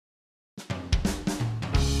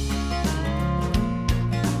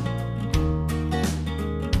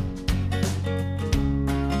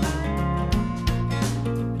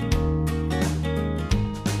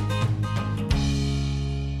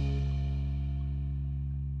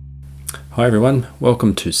Hi everyone,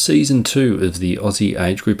 welcome to Season 2 of the Aussie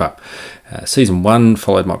Age Group Up. Season 1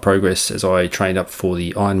 followed my progress as I trained up for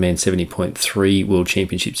the Ironman 70.3 World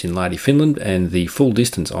Championships in Lahti, Finland and the full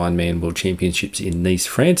distance Ironman World Championships in Nice,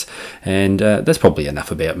 France, and that's probably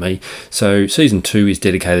enough about me. So Season 2 is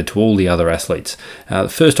dedicated to all the other athletes.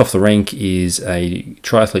 First off the rank is a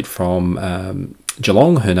triathlete from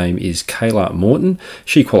Geelong. Her name is Kayla Morton.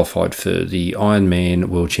 She qualified for the Ironman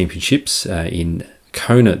World Championships in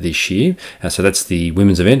Kona this year. So that's the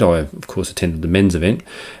women's event. I, of course, attended the men's event.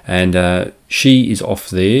 And she is off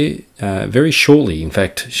there very shortly. In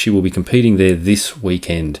fact, she will be competing there this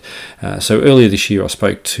weekend. So earlier this year, I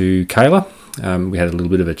spoke to Kayla. We had a little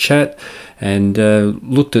bit of a chat and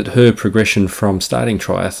looked at her progression from starting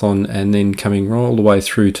triathlon and then coming all the way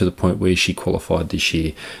through to the point where she qualified this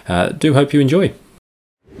year. Do hope you enjoy.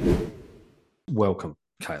 Welcome,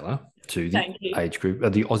 Kayla, to the Thank you. age group,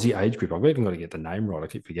 the Aussie age group. I've even got to get the name right. I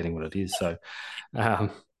keep forgetting what it is. So, um,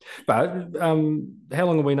 how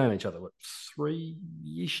long have we known each other? What,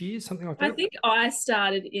 3-ish years, something like I that? think I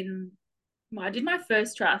did my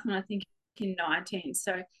first triathlon, I think in 19.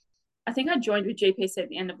 So I think I joined with GPC at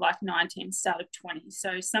the end of like 19, start of 20.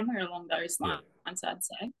 So somewhere along those Yeah. lines, I'd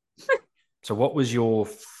say. So, what was your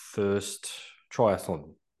first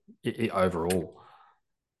triathlon overall?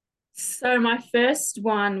 So my first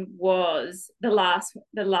one was the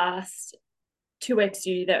last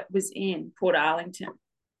 2XU that was in Port Arlington.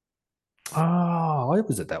 Oh, I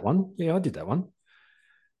was at that one. Yeah, I did that one.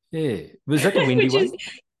 Yeah. Was that the windy Which is, one?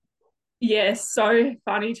 yeah, so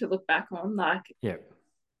funny to look back on. Like, Yeah.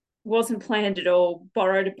 wasn't planned at all.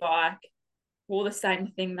 Borrowed a bike, wore the same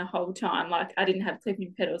thing the whole time. Like, I didn't have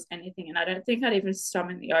clipping pedals, anything. And I don't think I'd even swum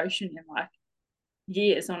in the ocean in like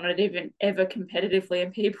years on it, even ever competitively.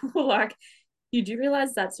 And people were like, you do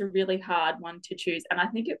realize that's a really hard one to choose. And I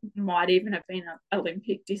think it might even have been an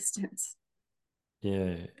Olympic distance.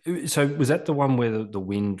 Yeah. So, was that the one where the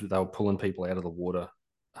wind, they were pulling people out of the water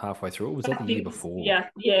halfway through, or was that I the year think, before? yeah,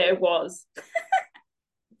 it was.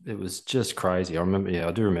 It was just crazy. I remember, yeah,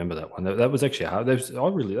 I do remember that one. That was actually hard.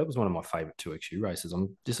 That was one of my favorite 2XU races.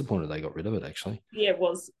 I'm disappointed they got rid of it, actually. Yeah, it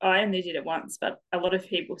was. I only did it once, but a lot of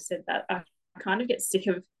people said that. I kind of get sick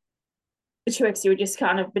of the 2XU, just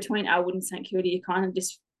kind of between Elwood and St Kilda, you kind of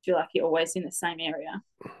just feel like you're always in the same area.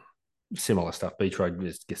 Similar stuff. Beach road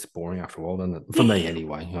just gets boring after a while, doesn't it? For me,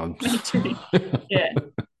 anyway. Me too. Yeah.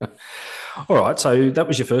 All right. So that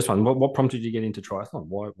was your first one. What prompted you to get into triathlon?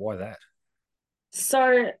 Why that?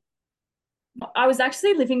 So I was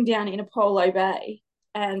actually living down in Apollo Bay,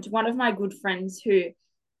 and one of my good friends who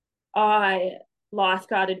I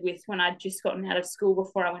lifeguarded with when I'd just gotten out of school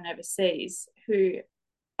before I went overseas, her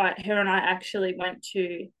and I actually went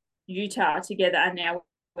to Utah together, and now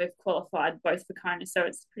we've qualified both for Kona, so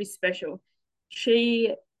it's pretty special.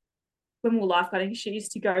 She, when we were lifeguarding, she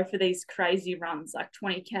used to go for these crazy runs, like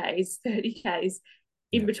 20Ks, 30Ks,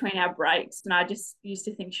 in Yeah. between our breaks, and I just used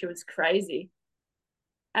to think she was crazy.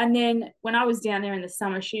 And then when I was down there in the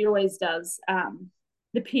summer, she always does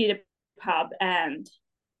the pier to pub and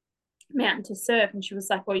mountain to surf. And she was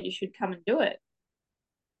like, well, you should come and do it.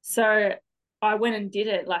 So I went and did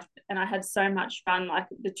it, like, and I had so much fun. Like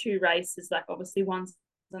the two races, like obviously one's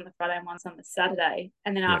on the Friday and one's on the Saturday.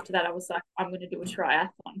 And then Yeah. after that, I was like, I'm going to do a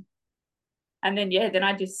triathlon. And then, yeah, then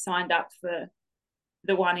I just signed up for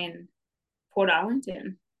the one in Port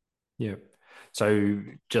Arlington. Yeah. So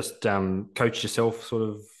just coached yourself sort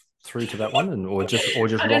of through to that one, and or just I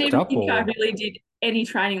don't rocked even up, think I or really did any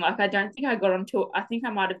training. Like, I don't think I got onto it. I think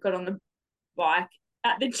I might have got on the bike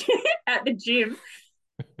at the gym, at the gym.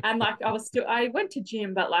 And like I went to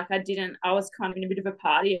gym, but like I was kind of in a bit of a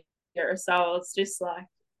party era. So I was just like,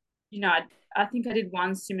 I think I did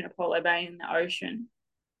one swim in Apollo Bay in the ocean.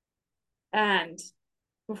 And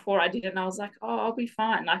before I did it, and I was like, oh, I'll be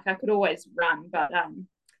fine. Like I could always run, but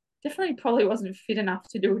definitely probably wasn't fit enough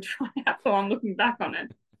to do a triathlon looking back on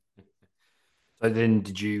it. so then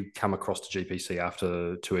did you come across to GPC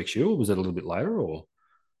after 2XU, or was it a little bit later, or?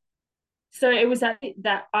 So it was at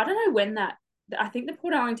that, I don't know when that, I think the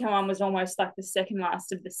Port Arlington one was almost like the second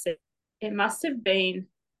last of the season. It must have been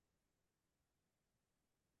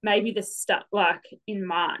maybe the start, like in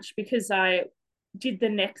March, because I did the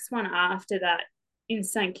next one after that in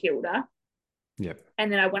St Kilda. Yeah.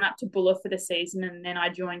 And then I went up to Bulla for the season, and then I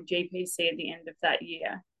joined GPC at the end of that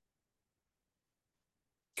year.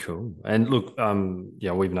 Cool. And look,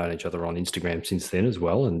 yeah, we've known each other on Instagram since then as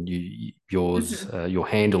well. And Mm-hmm. your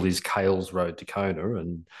handle is Kale's Road to Kona,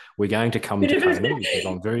 and we're going to come Bit to of Kona because a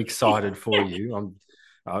I'm very excited for you.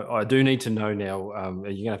 I do need to know now.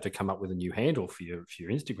 You're gonna have to come up with a new handle for your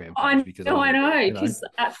Instagram page because I I'm, know, you know, because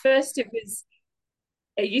at first it was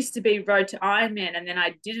it used to be Road to Ironman, and then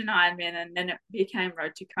I did an Ironman, and then it became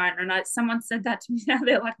Road to Kona. And someone said that to me now.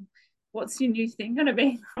 They're like, "What's your new thing going to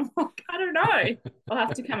be?" I'm like, "I don't know. I'll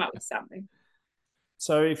have to come up with something."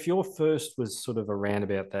 So if your first was sort of around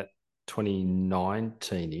about that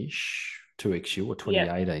 2019-ish, 2XU or Yeah,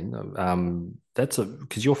 2018, that's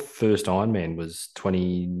because your first Ironman was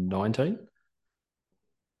 2019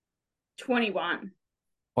 21.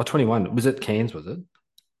 or 21. Was it Cairns, was it?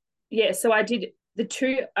 Yeah, so I did the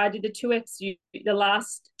two. I did the 2XU, the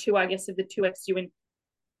last two, I guess, of the 2XU in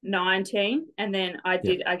 19, and then I Yeah.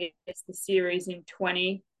 did, I guess, the series in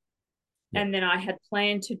 20, Yeah. and then I had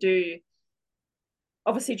planned to do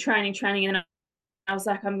obviously training, and then I was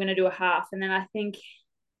like, I'm going to do a half, and then I think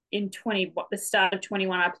in 20, the start of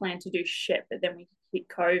 21, I planned to do Shep, but then we hit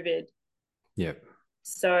COVID, Yeah.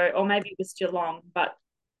 so or maybe it was Geelong, but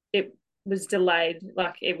it was delayed,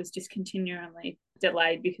 like it was just continually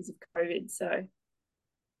delayed because of COVID. So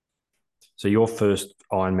So your first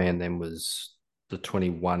Ironman then was the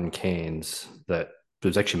 21 Cairns that there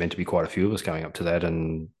was actually meant to be quite a few of us going up to that.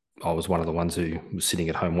 And I was one of the ones who was sitting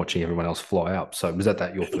at home watching everyone else fly up. So was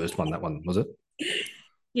that your first one, that one, was it?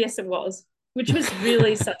 yes, it was, which was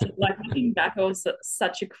really such a, like looking back, it was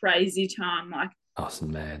such a crazy time. Like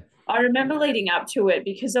Awesome, man. I remember leading up to it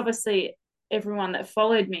because obviously everyone that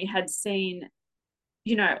followed me had seen,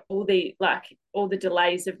 all the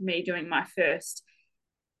delays of me doing my first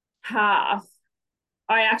half.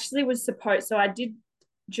 I actually was supposed, so I did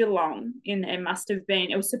Geelong in, it must have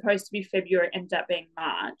been, it was supposed to be February, it ended up being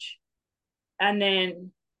March, and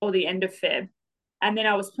then, or the end of Feb. And then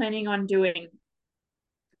I was planning on doing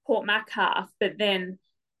Port Mac half, but then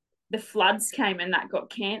the floods came and that got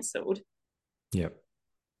cancelled. Yep.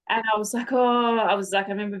 And I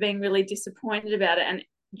remember being really disappointed about it. And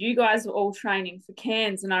you guys were all training for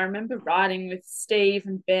Cairns. And I remember riding with Steve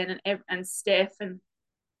and Ben and Steph, and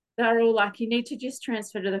they were all like, you need to just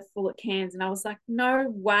transfer to the full at Cairns. And I was like, no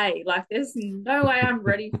way. Like, there's no way I'm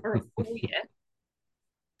ready for a full yet.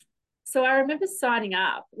 So I remember signing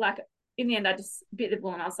up. Like, in the end, I just bit the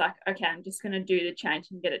bullet and I was like, okay, I'm just going to do the change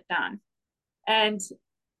and get it done. And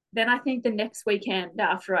then I think the next weekend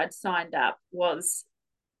after I'd signed up was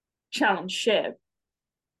Challenge Shep.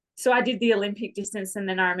 So I did the Olympic distance, and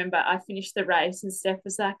then I remember I finished the race, and Steph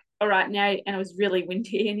was like, all right, now, and it was really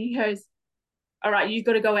windy, and he goes, all right, you've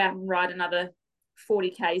got to go out and ride another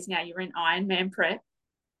 40 Ks now. You're in Ironman prep.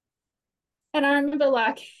 And I remember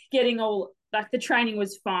like getting all, like the training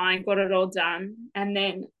was fine, got it all done. And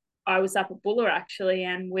then I was up at Buller actually,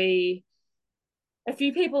 and a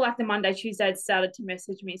few people like the Monday, Tuesday had started to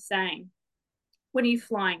message me saying, when are you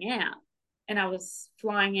flying out? And I was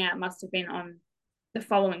flying out, must have been on the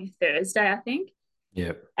following Thursday, I think.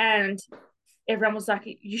 Yep. And everyone was like,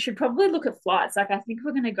 you should probably look at flights. Like, I think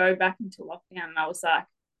we're going to go back into lockdown. And I was like,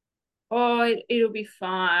 oh, it'll be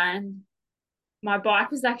fine. My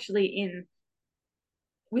bike was actually in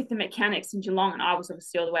with the mechanics in Geelong, and I was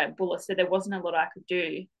obviously all the way at Buller, so there wasn't a lot I could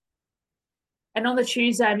do. And on the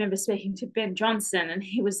Tuesday, I remember speaking to Ben Johnson, and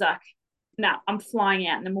he was like, no, I'm flying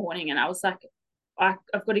out in the morning. And I was like, I've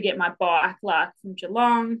got to get my bike like from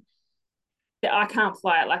Geelong. I can't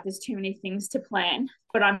fly it. Like, there's too many things to plan,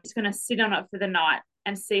 but I'm just going to sit on it for the night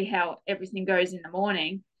and see how everything goes in the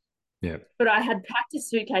morning. Yep. But I had packed a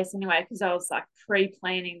suitcase anyway because I was like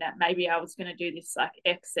pre-planning that maybe I was going to do this like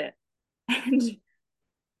exit. And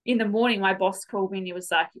in the morning, my boss called me and he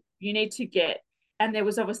was like, you need to get, and there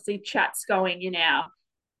was obviously chats going in our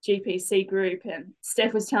GPC group, and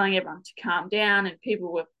Steph was telling everyone to calm down, and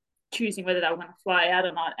people were choosing whether they were going to fly out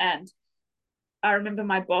or not. And I remember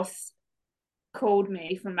my boss called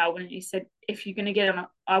me from Melbourne and he said, if you're going to get on,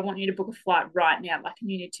 I want you to book a flight right now. Like, you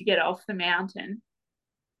need to get off the mountain.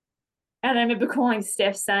 And I remember calling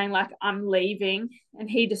Steph saying, like, I'm leaving. And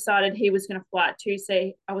he decided he was going to fly at 2.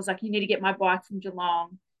 So I was like, you need to get my bike from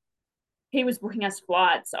Geelong. He was booking us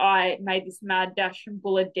flights. I made this mad dash from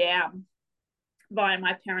Buller down via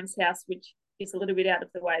my parents' house, which is a little bit out of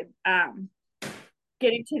the way,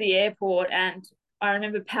 getting to the airport. And I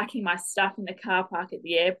remember packing my stuff in the car park at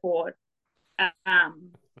the airport.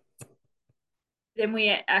 Then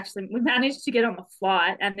we managed to get on the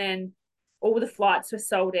flight, and then all the flights were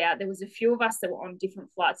sold out. There was a few of us that were on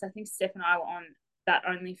different flights. I think Steph and I were on that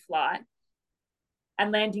only flight,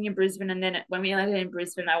 and landing in Brisbane. And then when we landed in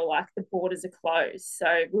Brisbane, they were like, the borders are closed.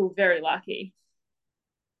 So we were very lucky.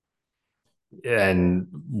 And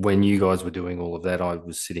when you guys were doing all of that, I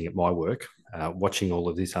was sitting at my work, watching all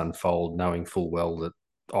of this unfold, knowing full well that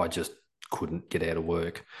I just couldn't get out of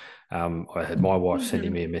work. I had my wife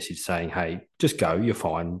sending me a message saying, "Hey, just go. You're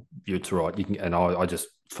fine. It's all right. You can." And I just,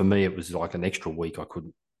 for me, it was like an extra week. I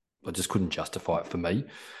couldn't I just couldn't justify it for me.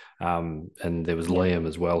 And there was Yep. Liam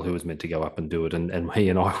as well, who was meant to go up and do it. And he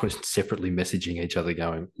and I were separately messaging each other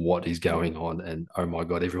going, what is going on? And oh my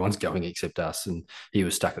God, everyone's going except us. And he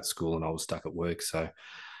was stuck at school and I was stuck at work. So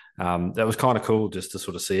that was kind of cool just to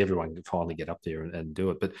sort of see everyone finally get up there and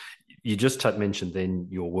do it. But you just mentioned then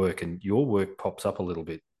your work, and your work pops up a little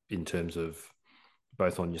bit in terms of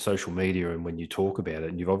both on your social media and when you talk about it.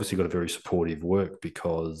 And you've obviously got a very supportive work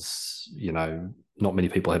because, not many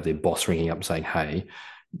people have their boss ringing up and saying, hey,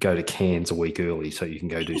 go to Cairns a week early so you can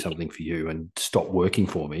go do something for you and stop working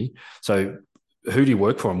for me. So who do you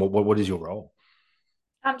work for and what is your role?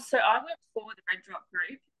 So I work for the Red Drop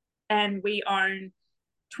Group, and we own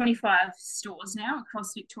 25 stores now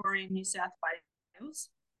across Victoria and New South Wales.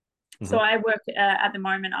 So Mm-hmm. I work at the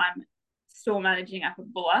moment, I'm store managing up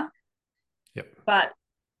at Bulla, Yep. but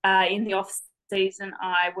in the off season,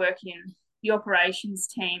 I work in the operations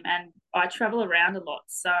team and I travel around a lot.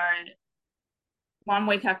 So one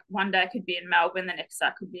day I could be in Melbourne, the next I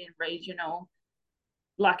could be in regional.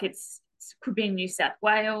 Like it could be in New South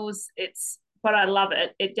Wales. But I love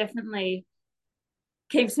it. It definitely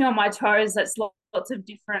keeps me on my toes. That's lots of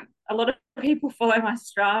different. A lot of people follow my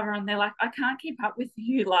Strava and they're like, I can't keep up with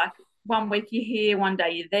you. Like one week you're here, one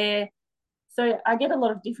day you're there. So I get a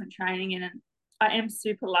lot of different training in, and I am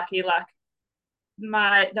super lucky. Like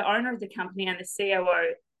the owner of the company and the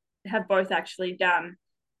COO have both actually done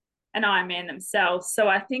an Ironman themselves. So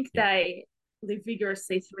I think Yep. they live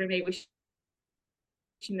vigorously through me,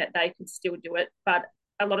 wishing that they could still do it. But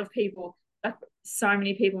a lot of people, like so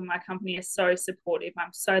many people in my company, are so supportive.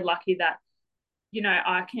 I'm so lucky that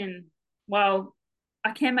I can. Well,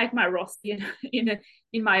 I can make my roster in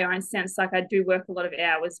my own sense. Like I do work a lot of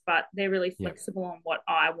hours, but they're really Yep. flexible on what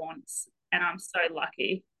I want, and I'm so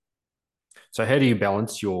lucky. So how do you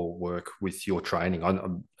balance your work with your training?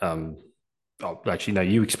 Actually, no,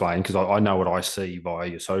 you explain because I know what I see via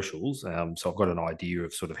your socials. So I've got an idea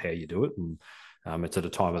of sort of how you do it, and it's at a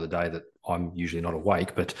time of the day that I'm usually not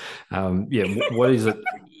awake. But yeah, what is it?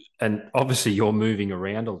 And obviously, you're moving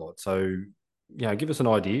around a lot. So give us an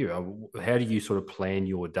idea. How do you sort of plan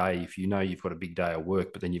your day if you know you've got a big day of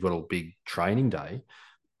work, but then you've got a big training day?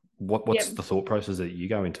 What's Yep. the thought process that you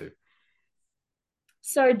go into?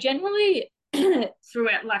 So generally, through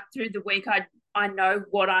the week, I know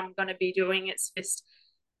what I'm going to be doing. It's just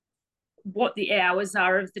what the hours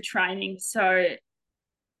are of the training. So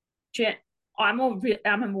I'm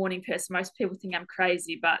a morning person. Most people think I'm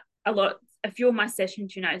crazy, but a few of my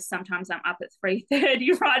sessions, sometimes I'm up at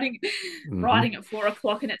 3:30 riding Mm-hmm. at 4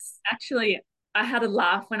 o'clock, and it's actually I had a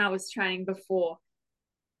laugh when I was training before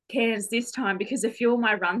Cairns this time because a few of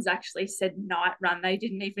my runs actually said night run. They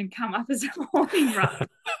didn't even come up as a morning run.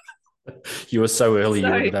 You were so early, you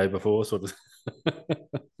were So the day before, sort of.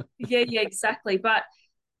 yeah, exactly. But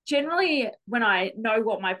generally, when I know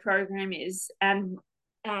what my program is and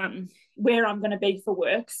where I'm going to be for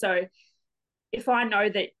work, so if I know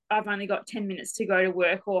that I've only got 10 minutes to go to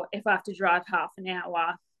work, or if I have to drive half an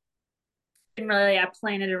hour, generally I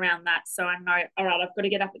plan it around that. So I know, all right, I've got to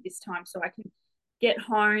get up at this time so I can get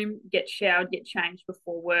home, get showered, get changed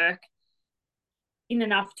before work in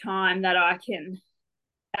enough time that I can,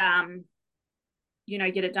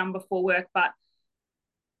 get it done before work. But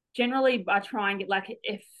generally, I try and get like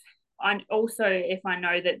if I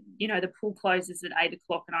know that the pool closes at 8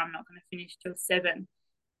 o'clock and I'm not going to finish till 7,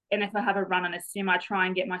 and if I have a run and a sim, I try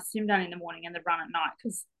and get my sim done in the morning and the run at night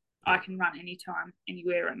because I Yeah. can run anytime,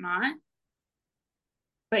 anywhere at night.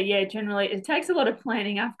 But yeah, generally it takes a lot of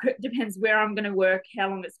planning. Depends where I'm going to work, how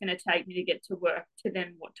long it's going to take me to get to work, to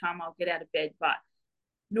then what time I'll get out of bed. But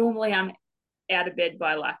normally I'm out of bed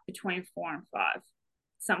by like between 4 and 5,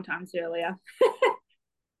 sometimes earlier.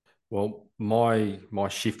 Well, my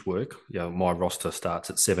shift work, my roster starts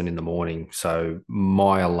at 7 in the morning. So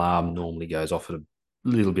my alarm normally goes off at a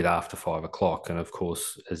little bit after 5 o'clock. And of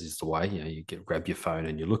course, as is the way, grab your phone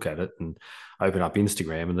and you look at it and open up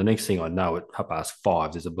Instagram. And the next thing I know, at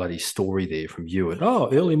 5:30, there's a bloody story there from you. And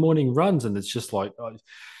early morning runs. And it's just like,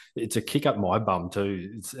 it's a kick up my bum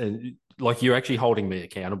too. And like you're actually holding me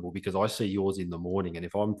accountable because I see yours in the morning, and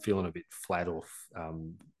if I'm feeling a bit flat or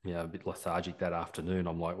a bit lethargic that afternoon,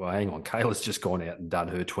 I'm like, well, hang on, Kayla's just gone out and done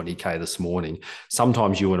her 20K this morning.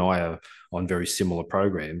 Sometimes you and I are on very similar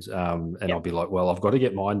programs, and I'll Yep. be like, well, I've got to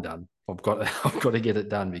get mine done. I've got to get it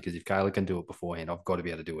done because if Kayla can do it beforehand, I've got to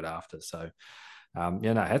be able to do it after. So,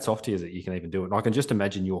 no, hats off to you that you can even do it. And I can just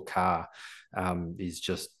imagine your car is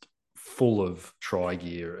just full of tri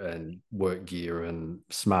gear and work gear and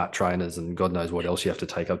smart trainers and God knows what else you have to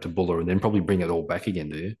take up to Buller and then probably bring it all back again,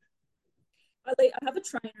 do you? I have a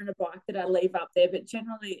trainer and a bike that I leave up there, but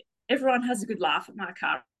generally everyone has a good laugh at my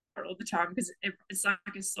car all the time because it's like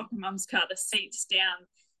a soccer mum's car. The seats down.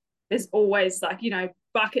 There's always like,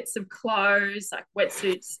 buckets of clothes, like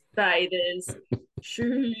wetsuits, bathers,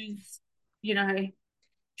 shoes, you know,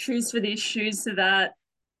 shoes for this, shoes for that,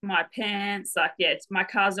 my pants. Like, yeah, my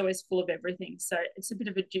car's always full of everything. So it's a bit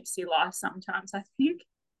of a gypsy life sometimes, I think.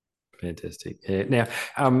 Fantastic. Yeah.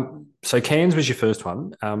 Now, so Cairns was your first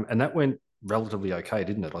one, and that went relatively okay,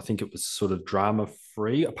 didn't it? I think it was sort of drama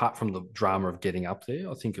free, apart from the drama of getting up there.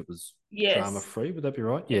 I think it was drama Yes, free. Would that be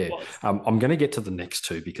right? it Yeah. was. I'm going to get to the next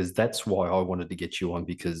two because that's why I wanted to get you on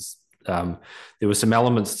because there were some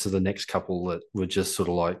elements to the next couple that were just sort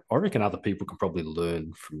of like, I reckon other people can probably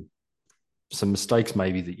learn from some mistakes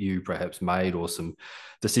maybe that you perhaps made or some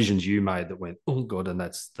decisions you made that went, oh God, and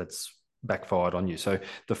that's backfired on you. So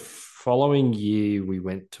the following year we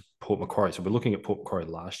went to Port Macquarie. So we're looking at Port Macquarie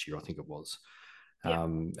last year, I think it was. Yep.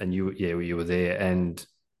 And you were there. And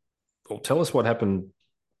well, tell us what happened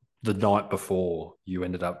the night before you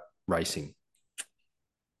ended up racing.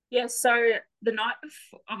 Yeah, so the night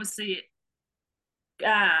before, obviously,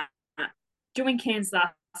 uh, doing Cairns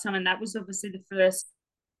last time, and that was obviously the first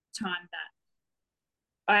time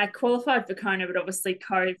that I qualified for Kona, but obviously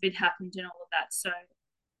COVID happened and all of that. So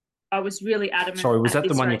I was really adamant Sorry, was at that the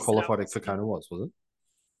this one you race that I qualified was for Kona was it?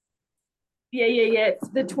 yeah.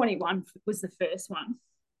 The 21 was the first one.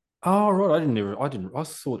 Oh, right. I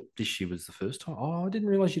thought this year was the first time. Oh, I didn't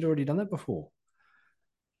realize you'd already done that before.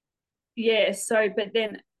 Yeah. So, but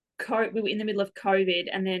then we were in the middle of COVID,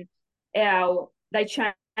 and then they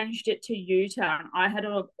changed it to Utah, and I had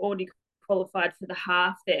already qualified for the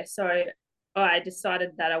half there, so I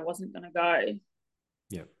decided that I wasn't going to go.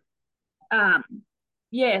 Yeah. Um,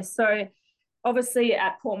 yeah. So obviously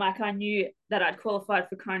at Port Mac, I knew that I'd qualified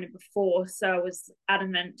for Kona before, so I was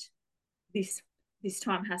adamant this this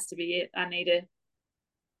time has to be it.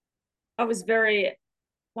 I was very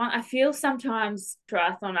well, I feel sometimes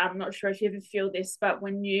triathlon, I'm not sure if you ever feel this, but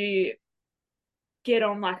when you get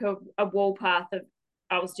on like a wall path of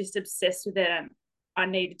I was just obsessed with it and I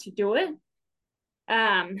needed to do it.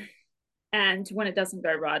 Um and when it doesn't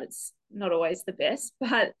go right, it's not always the best.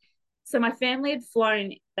 But so my family had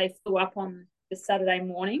they flew up on the Saturday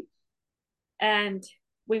morning and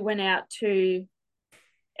we went out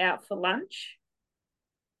for lunch.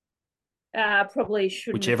 Probably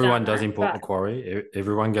shouldn't Which have everyone done does that, in Port but Macquarie.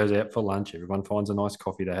 Everyone goes out for lunch. Everyone finds a nice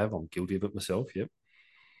coffee to have. I'm guilty of it myself. Yep.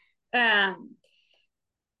 um,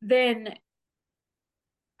 then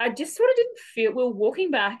I just sort of didn't feel. We were walking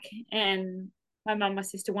back, and my mum, my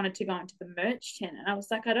sister wanted to go into the merch tent, and I was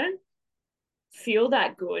like, I don't feel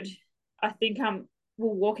that good. I think we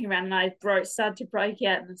we're walking around, and started to break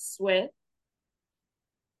out in the sweat,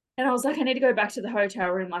 and I was like, I need to go back to the hotel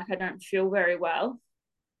room. Like, I don't feel very well.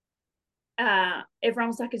 Everyone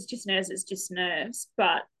was like, it's just nerves, it's just nerves,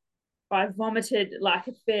 but I vomited like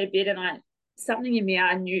a fair bit, and something in me,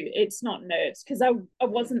 I knew it's not nerves because I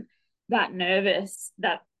wasn't that nervous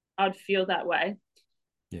that I'd feel that way.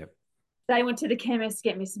 Yep. They went to the chemist to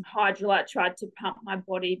get me some hydrolyte, tried to pump my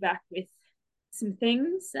body back with some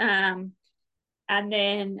things, and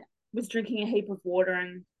then was drinking a heap of water,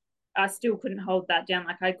 and I still couldn't hold that down.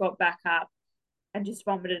 Like I got back up and just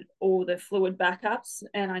vomited all the fluid backups,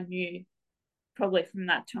 and I knew probably from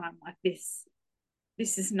that time like this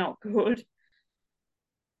is not good.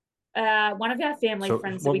 One of our family So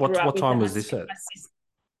friends that what we grew what up what with, time and was this at? my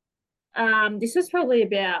sister. This was probably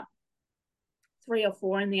about 3 or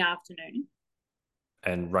 4 in the afternoon.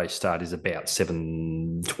 And race start is about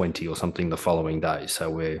 7:20 or something the following day. So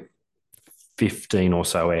we're 15 or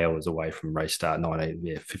so hours away from race start. 19,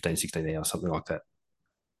 yeah, 15, 16 hours, something like that.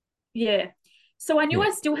 Yeah. So I knew Yeah.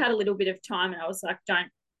 I still had a little bit of time, and I was like,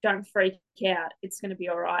 don't freak out. It's going to be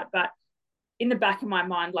all right. But in the back of my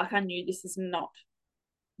mind, like I knew this is not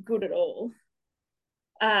good at all.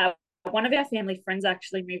 Uh, One of our family friends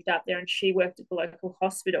actually moved up there, and she worked at the local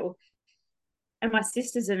hospital, and my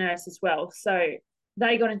sister's a nurse as well. So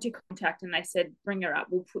they got into contact and they said, bring her up,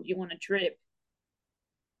 we'll put you on a drip.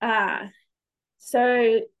 Uh,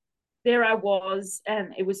 so there I was,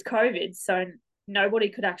 and it was COVID, so nobody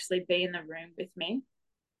could actually be in the room with me.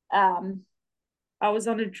 Um, I was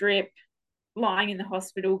on a drip, lying in the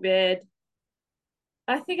hospital bed.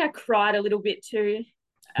 I think I cried a little bit too,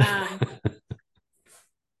 um,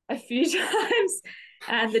 a few times,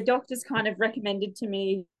 and the doctors kind of recommended to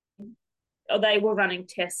me, or they were running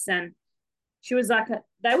tests, and she was like,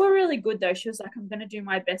 they were really good though. She was like, I'm going to do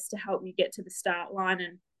my best to help you get to the start line,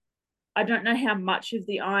 and I don't know how much of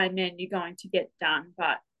the Ironman you're going to get done,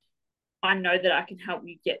 but I know that I can help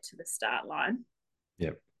you get to the start line.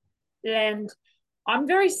 Yep. And I'm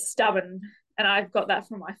very stubborn. and I've got that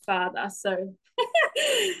from my father. So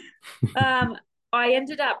I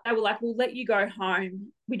ended up, they were like, we'll let you go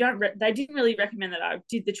home. They didn't really recommend that I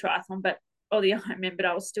did the triathlon, or the Ironman, but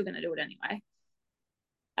I was still going to do it anyway.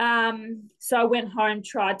 So I went home,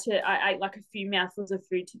 I ate like a few mouthfuls of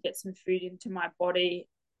food to get some food into my body.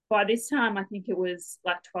 By this time, I think it was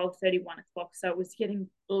like 12:30, 1 o'clock. So it was getting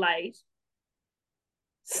late.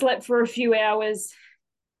 Slept for a few hours,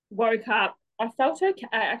 woke up. I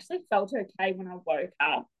actually felt okay when I woke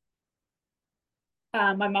up.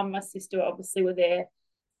 My mum and my sister obviously were there.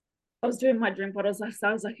 I was doing my drink bottles. So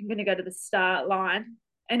I was like, I'm going to go to the start line.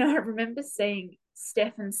 And I remember seeing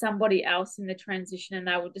Steph and somebody else in the transition, and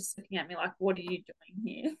they were just looking at me like, what are you doing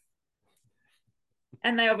here?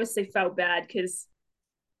 And they obviously felt bad because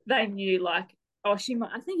they knew, like, oh,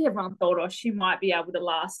 I think everyone thought, oh, she might be able to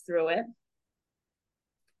last through it.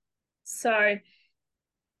 So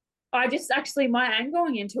I just actually, my aim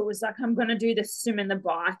going into it was like, I'm going to do the swim and the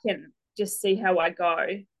bike and just see how I go.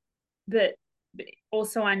 But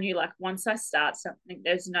also I knew, like, once I start something,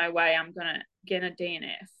 there's no way I'm going to get a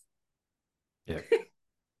DNF. Yeah.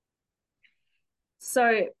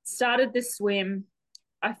 So started the swim.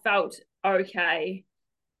 I felt okay.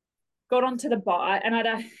 Got onto the bike, and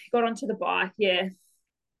I got onto the bike, yeah.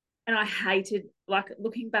 And I hated, like,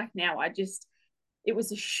 looking back now, it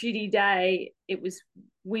was a shitty day. It was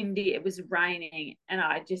windy. It was raining, and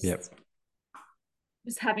I just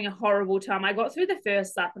was having a horrible time. I got through the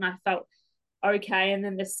first lap and I felt okay, and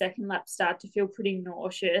then the second lap started to feel pretty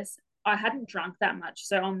nauseous. I hadn't drunk that much,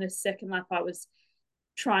 so on the second lap I was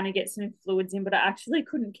trying to get some fluids in, but I actually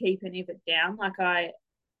couldn't keep any of it down. Like, I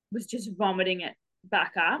was just vomiting it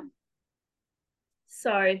back up.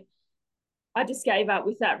 So I just gave up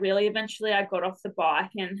with that, really. Eventually I got off the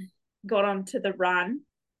bike and got onto the run,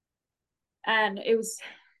 and it was,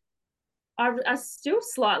 I still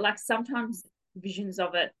slight, like, sometimes visions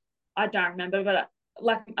of it I don't remember, but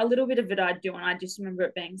like a little bit of it I do, and I just remember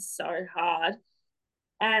it being so hard.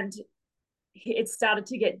 And it started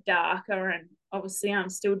to get darker, and obviously I'm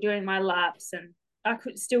still doing my laps, and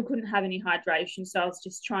still couldn't have any hydration, so I was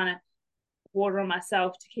just trying to water on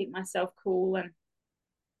myself to keep myself cool, and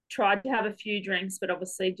tried to have a few drinks, but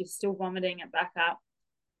obviously just still vomiting it back up.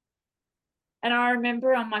 And I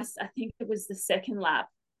remember I think it was the second lap,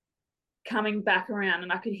 coming back around,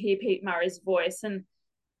 and I could hear Pete Murray's voice, and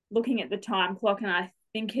looking at the time clock, and I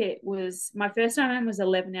think it was, my first Ironman was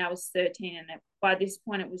 11 hours 13, and by this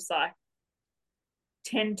point it was like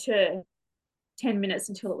 10 minutes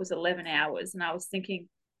until it was 11 hours. And I was thinking,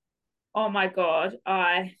 oh my God,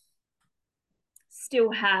 I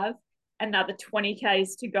still have another 20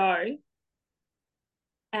 Ks to go.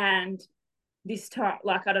 And this time,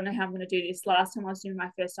 like, I don't know how I'm going to do this. Last time I was doing my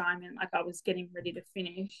first Ironman, like, I was getting ready to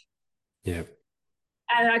finish. Yeah.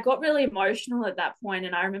 And I got really emotional at that point.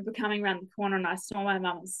 And I remember coming around the corner and I saw my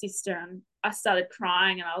mum and sister, and I started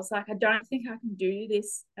crying, and I was like, I don't think I can do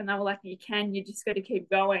this. And they were like, you can, you just got to keep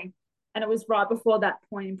going. And it was right before that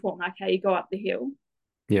point in Port Mackay, you go up the hill.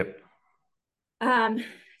 Yep.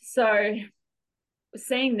 So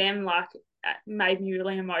seeing them, like, made me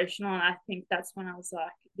really emotional. And I think that's when I was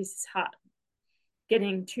like, this is hard,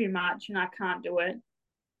 getting too much, and I can't do it.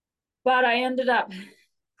 But I ended up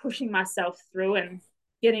pushing myself through and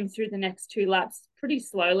getting through the next two laps pretty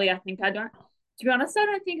slowly. To be honest, I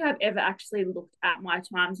don't think I've ever actually looked at my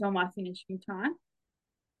times or my finishing time,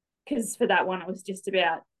 because for that one, it was just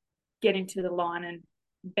about getting to the line and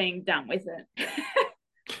being done with it.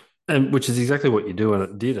 And which is exactly what you do, and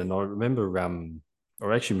it did. And I remember,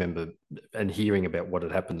 I actually remember and hearing about what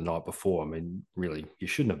had happened the night before. I mean, really, you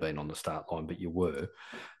shouldn't have been on the start line, but you were.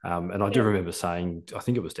 And I do Yeah. remember saying, I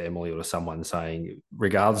think it was to Emily or to someone saying,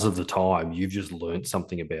 regardless of the time, you've just learned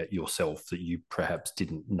something about yourself that you perhaps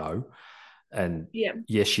didn't know. And Yeah.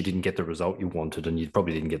 yes, you didn't get the result you wanted, and you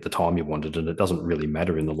probably didn't get the time you wanted, and it doesn't really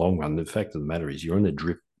matter in the long run. The fact of the matter is, you're in a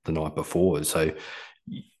drip the night before, so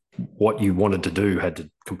what you wanted to do had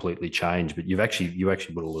to completely change. But you actually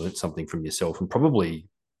would have learned something from yourself, and probably,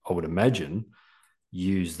 I would imagine,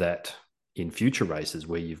 use that in future races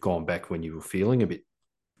where you've gone back when you were feeling a bit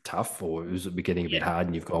tough, or it was getting a bit Yeah. hard,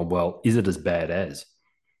 and you've gone, well, is it as bad as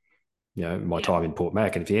my Yeah. time in Port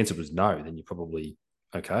Mac? And if the answer was no, then you're probably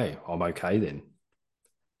okay. I'm okay then.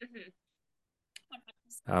 Mm-hmm.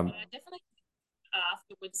 Um, I definitely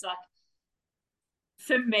afterwards, like,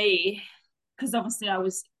 for me, because obviously I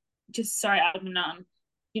was just so adamant on,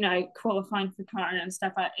 qualifying for Kona and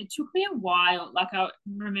stuff. It took me a while. Like, I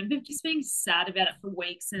remember just being sad about it for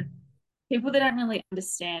weeks, and people that don't really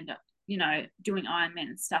understand, doing Ironman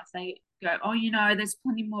and stuff, they go, oh, there's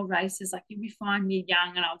plenty more races. Like, you'll be fine. You're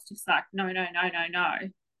young. And I was just like, no, no, no, no, no.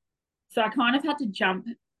 So I kind of had to jump,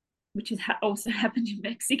 which has also happened in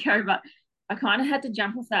Mexico, but I kind of had to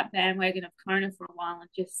jump off that bandwagon of Kona for a while and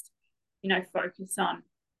just, focus on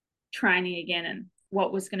training again and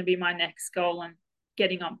what was going to be my next goal and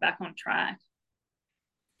getting on back on track.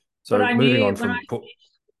 But So I moving knew on from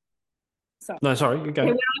so no, sorry, you yeah,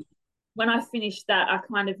 go. when I finished that, I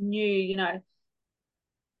kind of knew,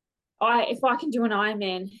 if I can do an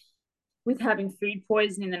Ironman with having food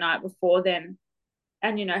poisoning the night before, then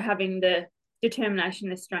and having the determination,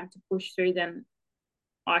 the strength to push through, then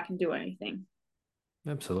I can do anything.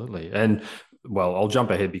 Absolutely. And well, I'll jump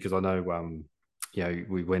ahead because I know,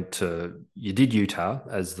 you did Utah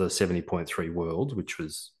as the 70.3 world, which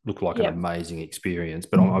looked like an Yeah, amazing experience.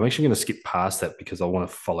 But I'm actually going to skip past that because I want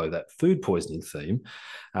to follow that food poisoning theme.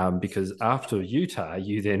 Because after Utah,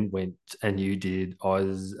 you then went and you did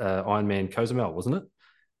Ironman Cozumel, wasn't it?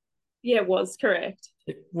 yeah, it was correct.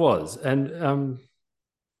 It was. And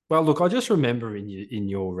well, look, I just remember in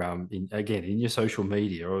your social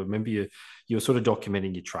media, I remember you were sort of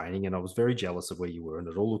documenting your training, and I was very jealous of where you were, and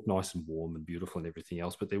it all looked nice and warm and beautiful and everything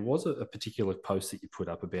else. But there was a particular post that you put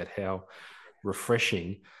up about how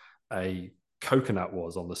refreshing a coconut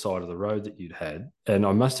was on the side of the road that you'd had, and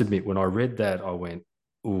I must admit, when I read that, I went,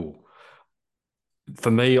 "Ooh."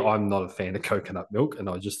 For me, I'm not a fan of coconut milk, and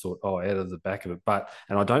I just thought, "Oh, out of the back of it."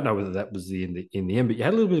 And I don't know whether that was in the end, but you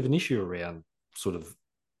had a little bit of an issue around sort of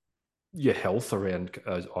your health around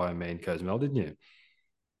Ironman Cozumel, didn't you?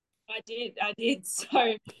 I did.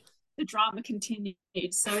 So the drama continued.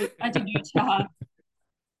 So I did Utah,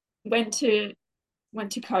 went to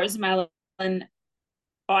went to Cozumel, and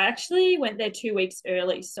I actually went there 2 weeks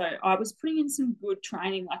early. So I was putting in some good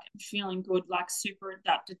training, like I'm feeling good, like super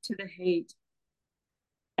adapted to the heat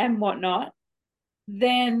and whatnot.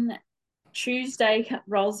 Then Tuesday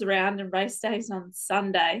rolls around and race days on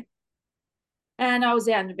Sunday. And I was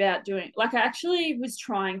out and about doing, like, I actually was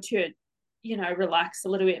trying to, relax a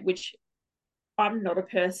little bit, which I'm not a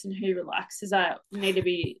person who relaxes. I need to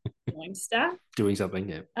be doing stuff. Doing something,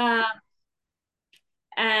 yeah. Um,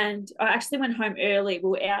 and I actually went home early. We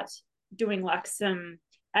were out doing like some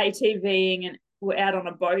ATVing and we're out on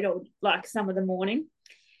a boat or like some of the morning.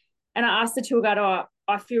 And I asked the tour guide, "Oh,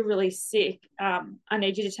 I feel really sick. I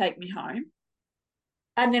need you to take me home."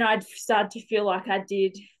 And then I'd started to feel like I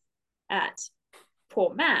did at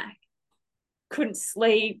Port Mac. Couldn't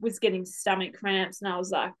sleep, was getting stomach cramps, and I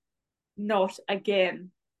was like, not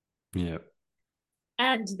again. Yeah.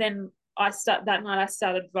 And then that night I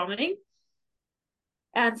started vomiting.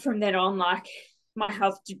 And from then on, like my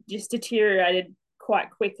health just deteriorated quite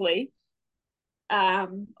quickly.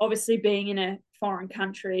 Obviously being in a foreign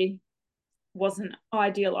country wasn't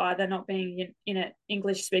ideal either, not being in an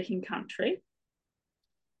English speaking country.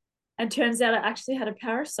 And turns out I actually had a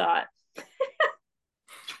parasite.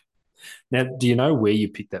 Now, do you know where you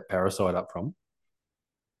picked that parasite up from?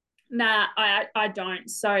 Nah, I don't.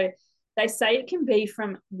 So they say it can be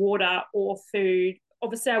from water or food.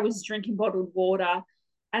 Obviously, I was drinking bottled water,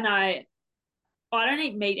 and I don't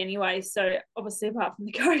eat meat anyway. So obviously, apart from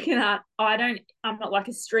the coconut, I'm not like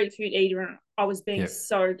a street food eater, and I was being Yeah,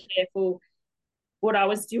 so careful what I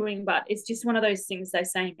was doing. But it's just one of those things they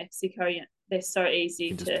say in Mexico. They're so you easy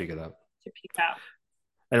can just pick it up. to pick up.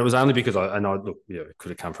 And it was only because look, it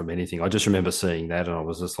could have come from anything. I just remember seeing that, and I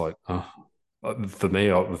was just like, oh. For me,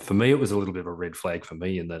 it was a little bit of a red flag for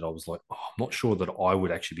me in that I was like, oh, I'm not sure that I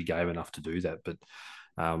would actually be game enough to do that. But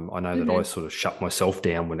I know that I Mm-hmm. sort of shut myself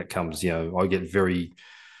down when it comes. I get very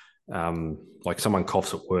like someone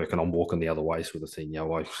coughs at work and I'm walking the other way, sort of thing.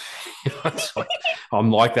 It's like,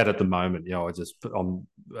 I'm like that at the moment. I'm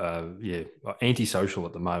antisocial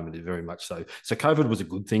at the moment, very much so. So COVID was a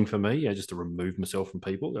good thing for me, just to remove myself from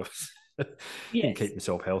people and Yes. keep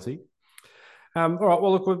myself healthy. All right.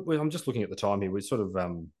 Well, look, I'm just looking at the time here. We're sort of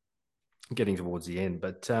getting towards the end,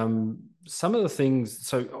 but some of the things.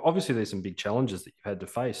 So obviously, there's some big challenges that you've had to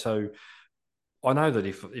face. So I know that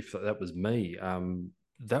if that was me,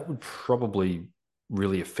 that would probably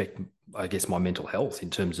really affect, I guess, my mental health in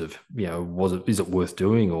terms of, is it worth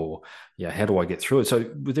doing, or how do I get through it?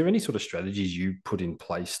 So, were there any sort of strategies you put in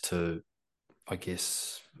place to, I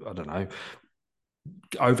guess, I don't know,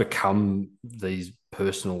 overcome these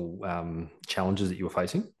personal challenges that you were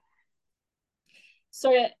facing?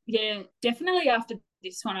 So yeah, definitely after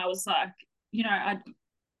this one, I was like, I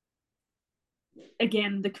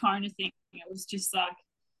again the Kona thing. It was just like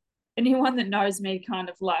anyone that knows me kind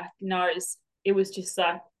of like knows it was just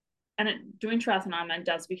like, and doing triathlon Ironman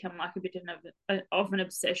does become like a bit of an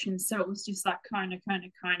obsession. So it was just like Kona, Kona,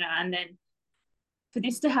 Kona, and then for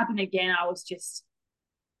this to happen again, I was just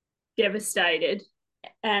devastated,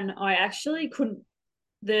 and I actually couldn't.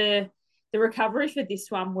 The the recovery for this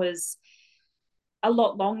one was a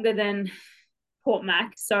lot longer than Port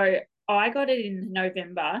Mac. So I got it in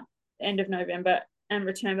November, end of November, and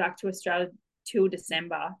returned back to Australia till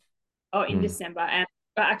December, or in December. And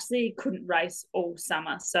I actually couldn't race all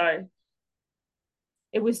summer. So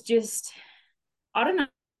it was just, I don't know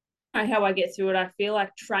how I get through it. I feel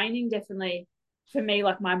like training definitely, for me,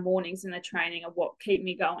 like my mornings and the training are what keep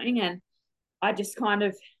me going. And I just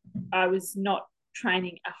I was not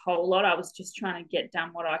training a whole lot. I was just trying to get done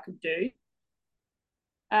what I could do.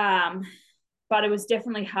 But it was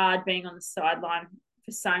definitely hard being on the sideline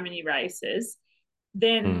for so many races.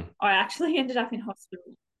 Then I actually ended up in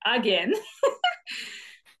hospital again.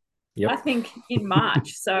 Yep. I think in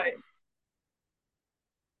March. So,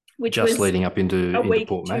 which Just was leading up into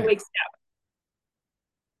Port 2 Mac. weeks out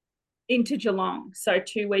into Geelong. So a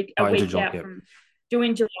Into week Geelong, out yep. from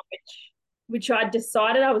doing Geelong, which I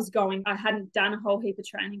decided I was going. I hadn't done a whole heap of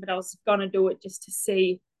training, but I was going to do it just to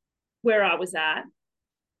see where I was at.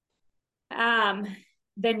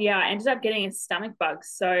 Then I ended up getting a stomach bug.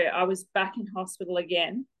 So I was back in hospital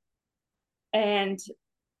again. And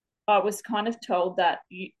I was kind of told that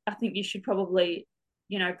I think you should probably,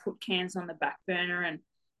 put cans on the back burner and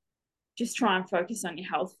just try and focus on your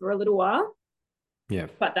health for a little while. Yeah.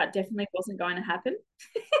 But that definitely wasn't going to happen.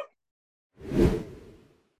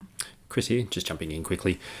 Chris here, just jumping in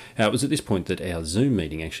quickly. It was at this point that our Zoom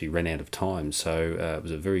meeting actually ran out of time, so it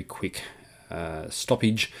was a very quick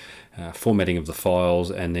stoppage, formatting of the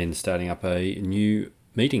files, and then starting up a new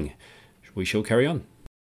meeting. We shall carry on.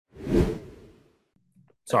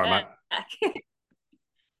 Sorry, mate.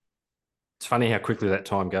 It's funny how quickly that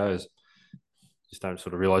time goes. Just don't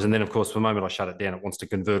sort of realise. And then, of course, the moment I shut it down, it wants to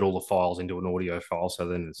convert all the files into an audio file. So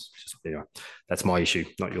then it's just, that's my issue,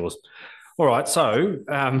 not yours. All right, so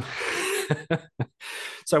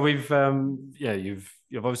so we've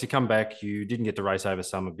you've obviously come back. You didn't get to race over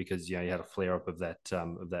summer because you had a flare up of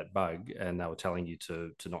that bug, and they were telling you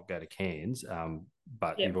to not go to Cairns.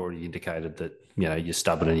 But You've already indicated that you're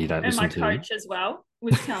stubborn and you don't listen to. And my coach as well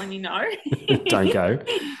was telling me no, don't go.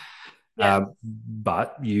 Yeah.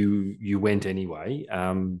 But you went anyway.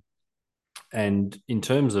 And in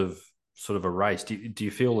terms of sort of a race, do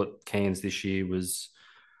you feel that Cairns this year was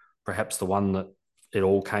perhaps the one that it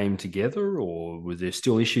all came together, or were there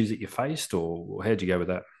still issues that you faced, or how'd you go with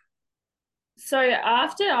that? So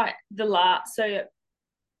after so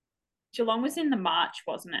Geelong was in the March,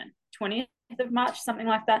 wasn't it? 20th of March, something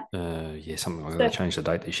like that. Yeah, something like that. They changed the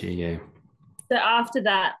date this year, yeah. So after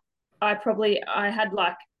that, I had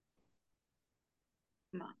like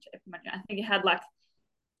March, I think it had like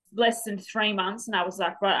less than 3 months, and I was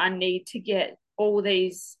like, right, I need to get all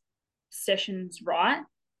these sessions right.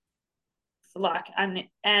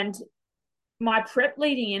 And my prep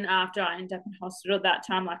leading in after I ended up in hospital at that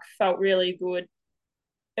time, like, felt really good.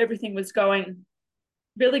 Everything was going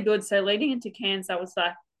really good. So leading into Cairns, I was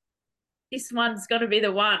like, this one's got to be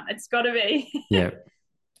the one. It's got to be. Yeah.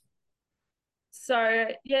 So,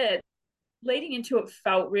 yeah, leading into it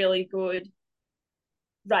felt really good.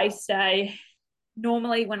 Race day,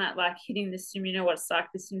 normally when I like hitting the sim, you know what it's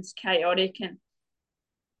like, the sim's chaotic and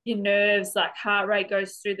your nerves, like heart rate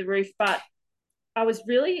goes through the roof. But I was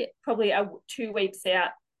really probably 2 weeks out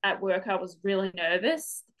at work. I was really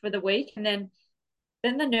nervous for the week. And then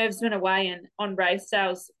the nerves went away. And on race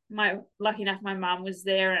day, lucky enough, my mum was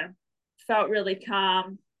there and felt really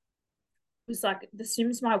calm. It was like, the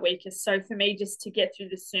sim's my weakest. So for me, just to get through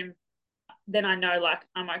the sim, then I know like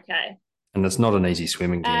I'm okay. And it's not an easy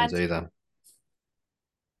swim in Cairns either.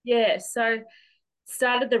 Yeah. So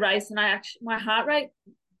started the race and my heart rate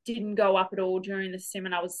didn't go up at all during the sim.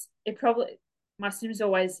 And my sim's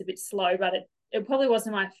always a bit slow, but it probably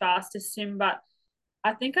wasn't my fastest sim, but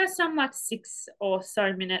I think I swam like 6 or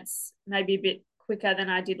so minutes, maybe a bit quicker than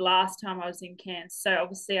I did last time I was in Cairns. So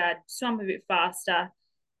obviously I swam a bit faster.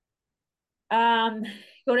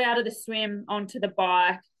 Got out of the swim onto the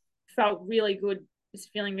bike, felt really good, was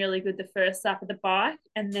feeling really good the first lap of the bike.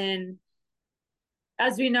 And then,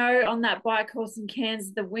 as we know, on that bike course in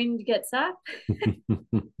Cairns, the wind gets up.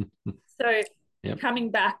 So Coming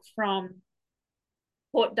back from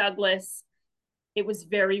Port Douglas, it was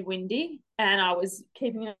very windy and I was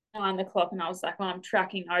keeping an eye on the clock and I was like, well, I'm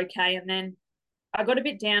tracking okay. And then I got a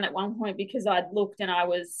bit down at one point because I'd looked and I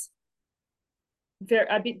was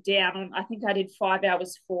a bit down. I think I did 5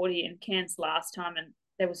 hours 40 in Cairns last time and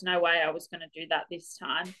there was no way I was going to do that this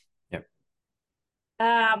time. Yep.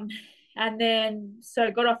 And then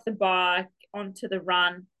so got off the bike onto the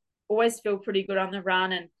run. Always feel pretty good on the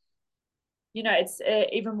run, and it's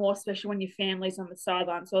even more special when your family's on the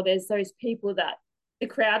sidelines or there's those people that the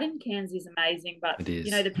crowd in Cairns is amazing, but It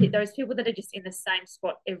you know is. those people that are just in the same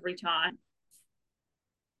spot every time,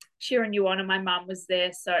 cheering you on, and my mum was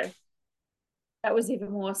there, so that was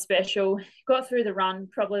even more special. Got through the run,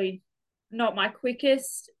 probably not my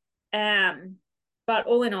quickest, but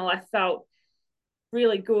all in all, I felt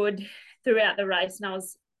really good throughout the race, and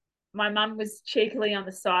my mum was cheekily on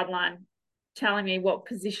the sideline telling me what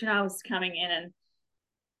position I was coming in, and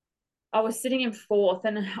I was sitting in fourth,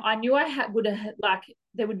 and I knew would have like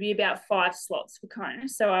there would be about 5 slots for Kona,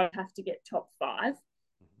 so I would have to get top 5.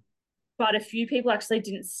 But a few people actually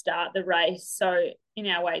didn't start the race, so in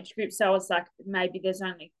our age group, so I was like, maybe there's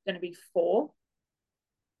only going to be 4.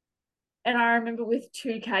 And I remember with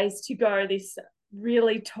 2Ks to go, this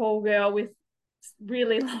really tall girl with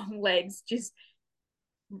really long legs just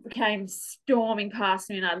came storming past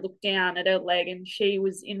me, and I looked down at her leg, and she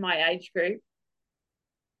was in my age group.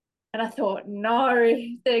 And I thought, no,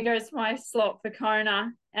 there goes my slot for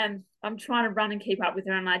Kona. And I'm trying to run and keep up with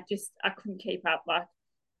her, and I couldn't keep up. Like,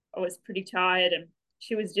 I was pretty tired, and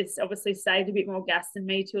she was just obviously saved a bit more gas than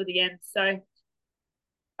me till the end. So I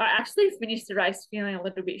actually finished the race feeling a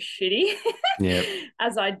little bit shitty, Yeah.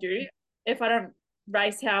 as I do. If I don't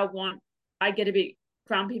race how I want, I get a bit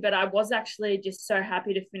grumpy, but I was actually just so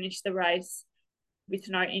happy to finish the race with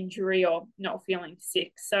no injury or not feeling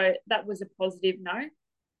sick. So that was a positive note.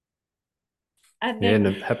 And Yeah, and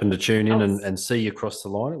then it happened to tune I in was, and see you across the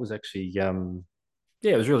line. It was actually, yeah,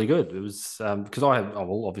 it was really good. It was because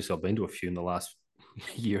well, obviously I've been to a few in the last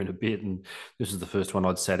year and a bit, and this was the first one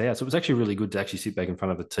I'd sat out. So it was actually really good to actually sit back in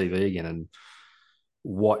front of a TV again and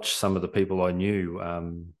watch some of the people I knew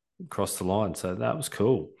cross the line. So that was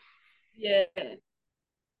cool. yeah,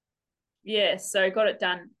 yeah. So got it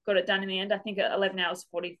done in the end. I think at 11 hours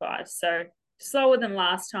 45. So slower than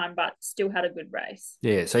last time, but still had a good race.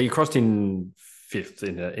 Yeah, so you crossed in fifth,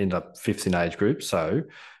 ended up fifth in age group. So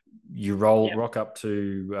you Yeah. rock up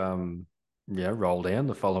to roll down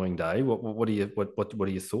the following day. What are your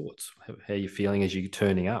thoughts? How are you feeling as you're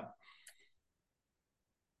turning up?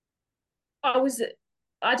 I was,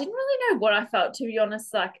 I didn't really know what I felt, to be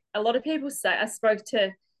honest. Like a lot of people say, I spoke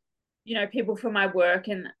to, people from my work,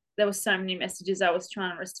 and there were so many messages I was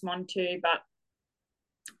trying to respond to. But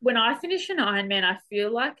when I finish an Ironman, I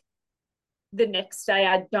feel like the next day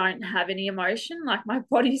I don't have any emotion. Like my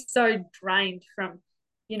body's so drained from,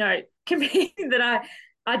 competing that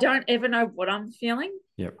I don't ever know what I'm feeling.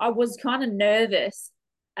 Yep. I was kind of nervous.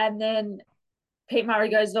 And then Pete Murray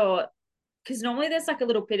goes, oh, because normally there's like a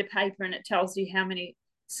little bit of paper and it tells you how many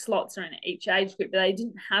slots are in each age group, but they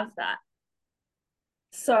didn't have that.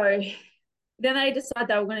 So then they decided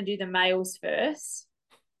they were going to do the males first,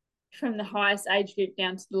 from the highest age group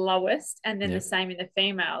down to the lowest, and then the Yep. same in the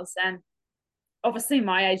females. And obviously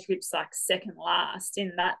my age group's like second last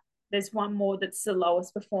in that there's one more that's the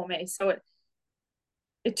lowest before me. So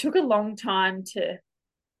it took a long time to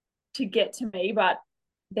get to me, but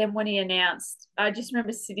then when he announced, I just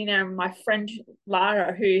remember sitting there with my friend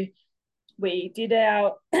Lara, who we did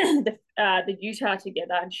our the Utah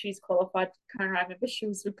together, and she's qualified for Kona. I remember she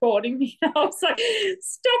was recording me, and I was like,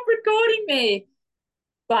 "Stop recording me!"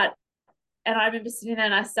 But and I remember sitting there,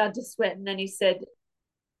 and I started to sweat. And then he said,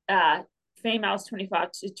 uh, "Females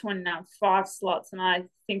 25 to 29, 5 slots," and I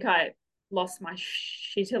think I lost my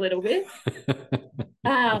shit a little bit.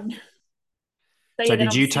 Um, so So yeah, then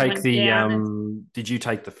obviously went down, and did you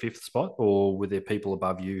take the fifth spot, or were there people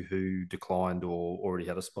above you who declined or already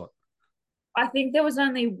had a spot? I think there was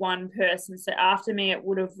only one person. So after me, it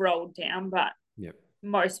would have rolled down, but Yep.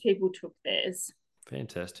 most people took theirs.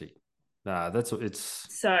 Fantastic. Nah, that's it's.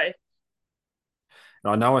 So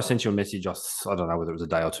I know I sent you a message. I don't know whether it was a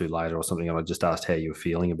day or two later or something, and I just asked how you were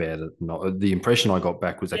feeling about it. The impression I got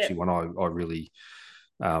back was yeah, actually one I really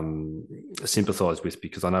sympathised with,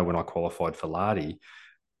 because I know when I qualified for Lardy,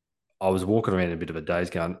 I was walking around in a bit of a daze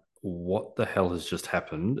going, what the hell has just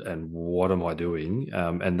happened and what am I doing?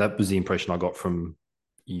 And that was the impression I got from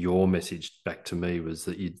your message back to me, was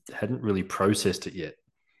that you hadn't really processed it yet.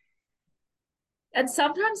 and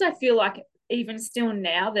sometimes I feel like even still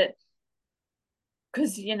now that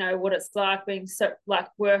because you know what it's like being so like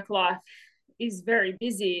work life is very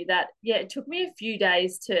busy that yeah it took me a few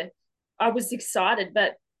days to I was excited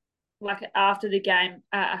but like after the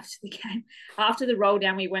roll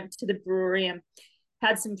down we went to the brewery and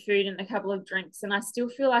had some food and a couple of drinks and I still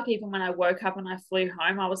feel like even when I woke up and I flew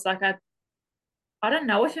home I was like I don't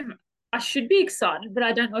know if I should be excited but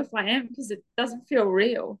I don't know if I am because it doesn't feel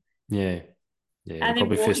real. Yeah. Yeah. You And then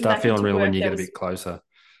probably walking start back feeling into real when work you there get a was bit closer.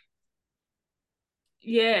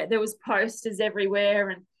 yeah, there was posters everywhere.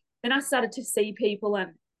 And then I started to see people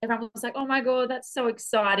and everyone was like, oh my God, that's so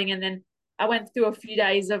exciting. And then I went through a few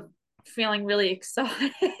days of feeling really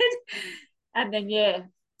excited. And then yeah.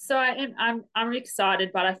 So I'm excited,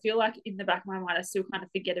 but I feel like in the back of my mind I still kind of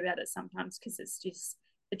forget about it sometimes because it's just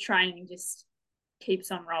the training just keeps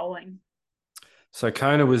on rolling. So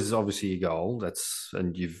Kona was obviously your goal.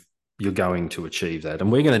 You're going to achieve that,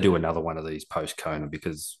 and we're going to do another one of these post Kona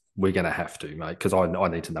because we're going to have to, mate. Because I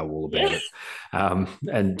need to know all about Yeah. it,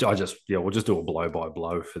 and we'll just do a blow by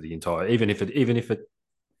blow for the entire. Even if it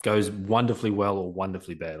goes wonderfully well or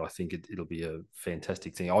wonderfully bad, I think it'll be a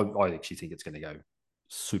fantastic thing. I actually think it's going to go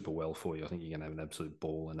super well for you. I think you're going to have an absolute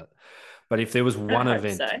ball in it. But if there was I one hope so.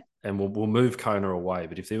 event, and we'll move Kona away,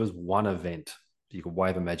 but if there was one event you could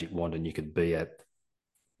wave a magic wand and you could be at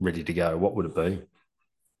ready to go, what would it be?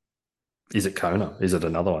 Is it Kona? Is it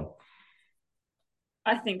another one?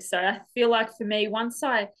 I think so. I feel like for me, once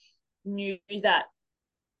I knew that,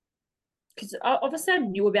 because obviously I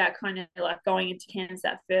knew about kind of like going into Cairns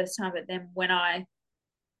that first time, but then when I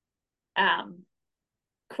um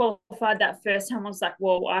qualified that first time, I was like,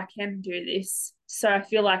 well, I can do this. So I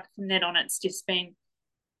feel like from then on, it's just been,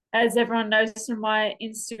 as everyone knows from my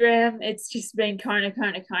Instagram, it's just been Kona,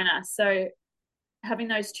 Kona, Kona. So having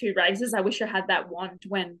those two races, I wish I had that wand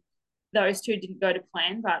when those two didn't go to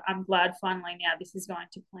plan, but I'm glad finally now this is going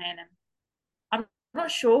to plan. And I'm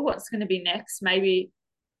not sure what's going to be next. Maybe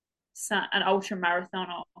an ultra marathon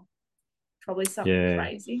or probably something Yeah,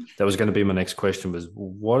 crazy. that was going to be my next question. Was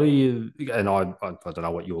what are you? And I don't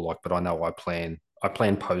know what you're like, but I know I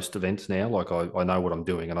plan post events now. Like I know what I'm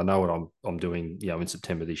doing, and I know what I'm doing. In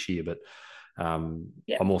September this year, but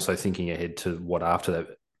Yeah. I'm also thinking ahead to what after that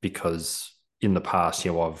because in the past,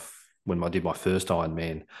 when I did my first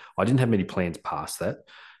Ironman, I didn't have many plans past that,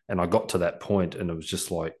 and I got to that point, and it was just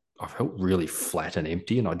like I felt really flat and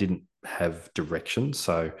empty, and I didn't have direction.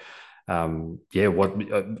 So what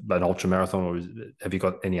an ultra marathon, or have you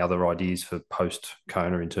got any other ideas for post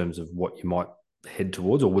Kona in terms of what you might head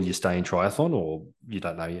towards, or will you stay in triathlon, or you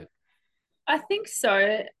don't know yet? I think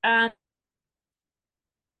so.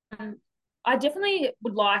 I definitely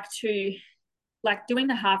would like to, like doing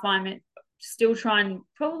the half Ironman, still try and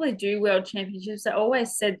probably do world championships. I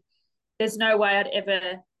always said there's no way I'd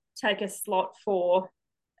ever take a slot for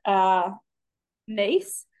uh,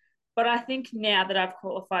 Nice. But I think now that I've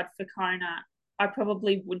qualified for Kona, I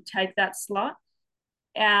probably would take that slot.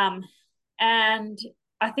 Um, and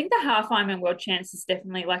I think the half Ironman world champs is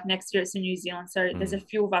definitely like next year it's in New Zealand. So there's a Mm.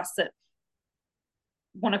 few of us that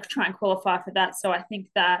want to try and qualify for that. So I think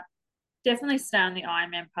that definitely stay on the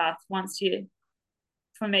Ironman path.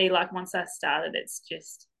 For me, like once I started, it's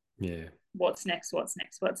just Yeah. what's next, what's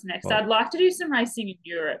next, what's next. I'd Well, like to do some racing in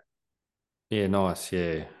Europe. yeah, nice.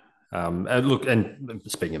 Yeah. And look, and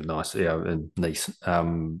speaking of nice, and Nice,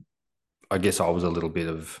 I guess I was a little bit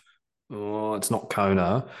of, oh, it's not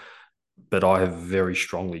Kona, but I have very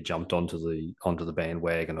strongly jumped onto the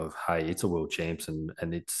bandwagon of, hey, it's a world champs, and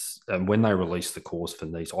when they released the course for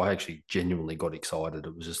Nice, I actually genuinely got excited.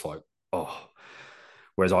 It was just like, oh.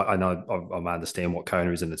 Whereas I know I understand what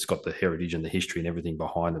Kona is, and it's got the heritage and the history and everything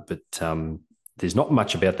behind it, but there's not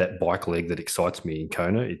much about that bike leg that excites me in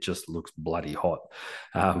Kona. It just looks bloody hot.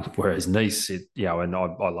 Whereas Nice, and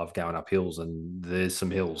I love going up hills, and there's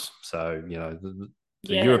some hills. So, the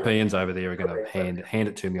Yeah. Europeans over there are going to hand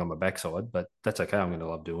it to me on my backside, but that's okay. I'm going to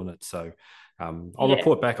love doing it. So I'll Yeah.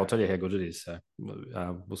 report back. I'll tell you how good it is. So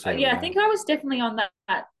we'll see how we Yeah, I go. think I was definitely on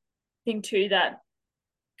that thing too, that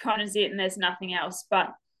kind of it and there's nothing else.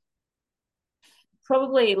 But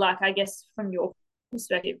probably, like, I guess from your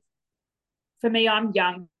perspective, for me, I'm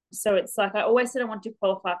young. So it's like I always said I wanted to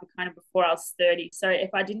qualify for kind of before I was 30. So if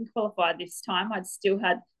I didn't qualify this time, I'd still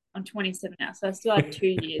had, I'm 27 now. So I still had 2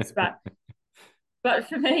 years. But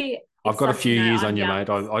for me, I've it's got a like, few years I'm on you, young. mate.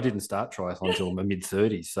 I didn't start triathlon until my mid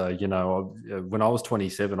 30s. So, when I was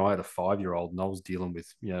 27, I had a 5-year-old and I was dealing with,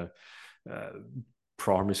 uh,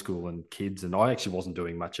 primary school and kids, and I actually wasn't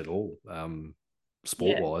doing much at all,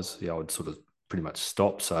 sport Yeah. wise. I'd sort of pretty much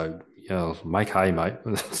stopped. So, make hay, mate.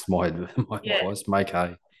 That's my Yeah. advice. Make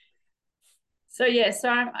hay. So yeah, so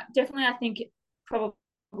I'm definitely, I think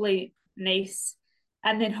probably Nice,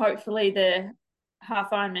 and then hopefully the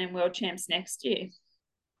half Ironman world champs next year,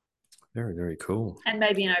 Very, very cool. and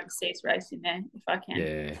maybe an overseas race in there if I can.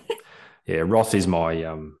 Yeah. Yeah. Roth is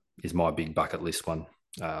my big bucket list one.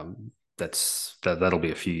 That'll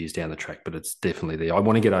be a few years down the track, but it's definitely there. I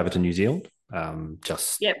want to get over to New Zealand,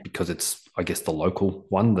 just Yep, because it's, I guess, the local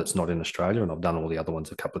one that's not in Australia, and I've done all the other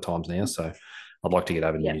ones a couple of times now. So I'd like to get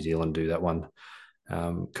over to New yep, Zealand and do that one.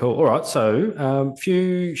 Cool. All right. So,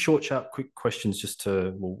 few short, sharp, quick questions just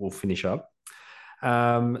we'll finish up.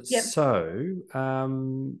 yep. So,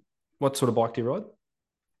 what sort of bike do you ride?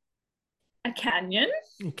 A canyon.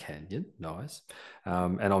 Canyon, nice.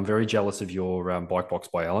 And I'm very jealous of your bike box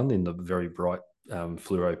by Ellen in the very bright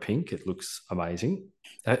fluoro pink. It looks amazing.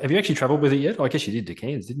 Have you actually travelled with it yet? I guess you did to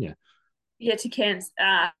Cairns, didn't you? Yeah, to Cairns.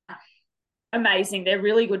 Amazing. They're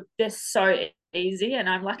really good. They're so easy, and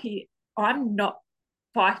I'm lucky. I'm not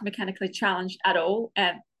bike mechanically challenged at all,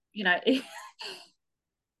 and you know,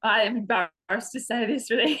 I am embarrassed to say this,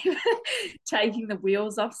 really. Taking the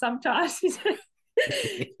wheels off sometimes is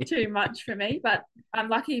too much for me. But I'm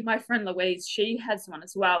lucky. My friend Louise, she has one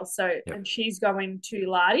as well. So, Yep. and she's going to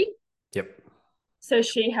Lardy, Yep. so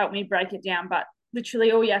she helped me break it down. But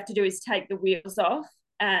literally, all you have to do is take the wheels off,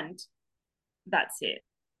 and that's it.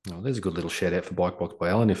 Oh, there's a good little shout out for Bike Box by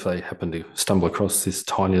Alan. If they happen to stumble across this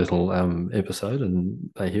tiny little episode and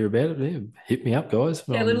they hear about it, yeah, hit me up, guys.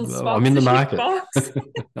 Their little I'm in the sponsorship market. box.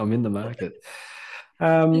 I'm in the market.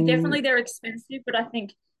 Definitely, they're expensive, but I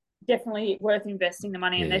think definitely worth investing the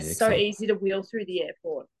money. And Yeah, they're so excellent. easy to wheel through the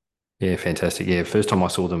airport. Yeah, fantastic. Yeah, first time I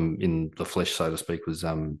saw them in the flesh, so to speak, was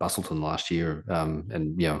Bustleton last year.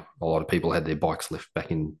 And a lot of people had their bikes left back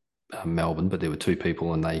in Melbourne, but there were two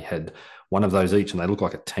people, and they had one of those each, and they looked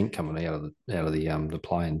like a tank coming out of the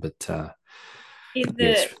plane. But In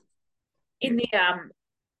yes, the in the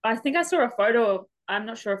I think I saw a photo of, I'm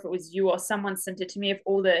not sure if it was you or someone sent it to me, of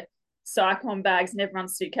all the cyclone bags and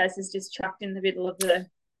everyone's suitcases just chucked in the middle of the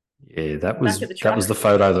yeah, that back was of the that was truck. the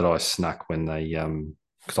photo that I snuck when they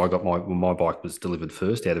because I got my bike was delivered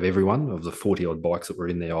first out of everyone of the 40 odd bikes that were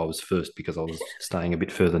in there. I was first because I was staying a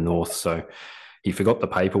bit further north, so he forgot the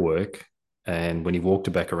paperwork. And when he walked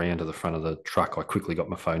it back around to the front of the truck, I quickly got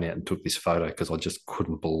my phone out and took this photo because I just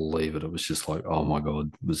couldn't believe it. It was just like, oh my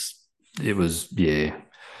God, it was yeah,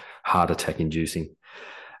 heart attack inducing.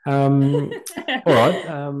 All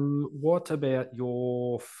right. What about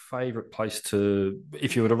your favourite place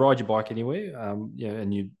if you were to ride your bike anywhere,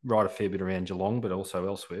 and you ride a fair bit around Geelong, but also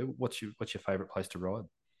elsewhere, what's your favourite place to ride?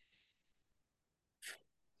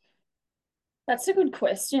 That's a good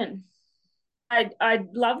question. I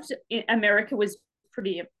loved it. America was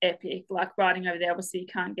pretty epic, like riding over there. Obviously, you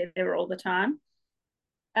can't get there all the time.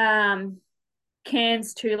 Um,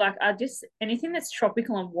 Cairns too. Like I just anything that's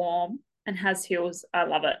tropical and warm and has hills, I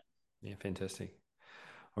love it. Yeah, fantastic.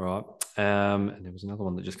 All right. And there was another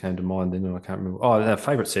one that just came to mind then, and I can't remember. Oh,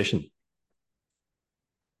 favourite session.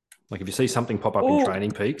 Like if you see something pop up in Oh,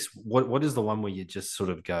 Training Peaks, what is the one where you just sort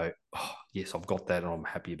of go, oh, yes, I've got that and I'm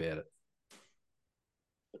happy about it?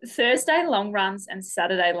 Thursday long runs and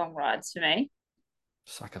Saturday long rides for me.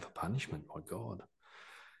 Sucker for punishment, my God.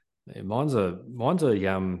 Yeah, mine's a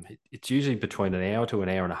it's usually between an hour to an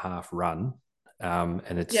hour and a half run. And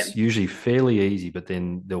it's Yep. usually fairly easy, but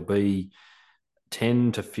then there'll be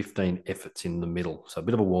 10 to 15 efforts in the middle. So a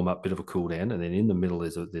bit of a warm up, bit of a cool down, and then in the middle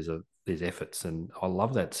there's efforts. And I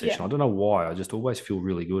love that session. I Yep. don't know why. I just always feel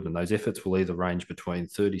really good. And those efforts will either range between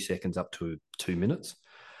 30 seconds up to 2 minutes.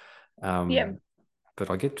 Yep. But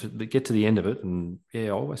I get to the end of it, and yeah, I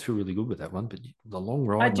always feel really good with that one. But the long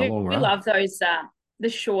ride I and the do long run. love those the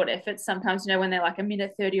short efforts sometimes, when they're like a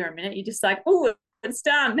minute 30 or a minute, you're just like, oh, it's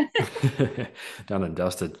done. Done and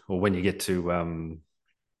dusted. Or when you get to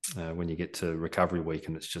recovery week,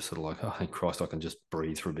 and it's just sort of like, oh, thank Christ, I can just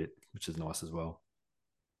breathe for a bit, which is nice as well.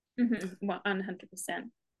 100%.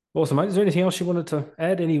 Awesome, mate. Is there anything else you wanted to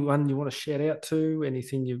add? Anyone you want to shout out to?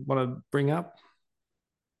 Anything you want to bring up?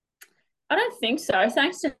 I don't think so.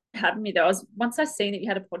 Thanks for having me though. Once I seen that you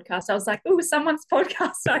had a podcast, I was like, oh, someone's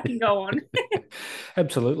podcast I can go on.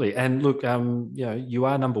 Absolutely. And look, you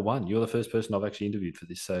are number one. You're the first person I've actually interviewed for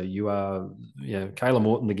this. So you are, Kayla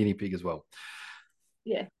Morton, the guinea pig as well.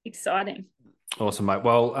 Yeah, exciting. Awesome, mate.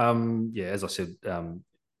 Well, yeah, as I said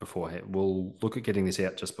beforehand, we'll look at getting this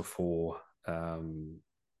out just before Ironman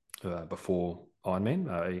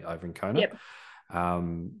over in Kona, Yep.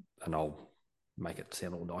 and I'll make it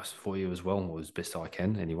sound all nice for you as well, or as best I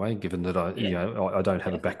can anyway. Given that I, Yeah. I don't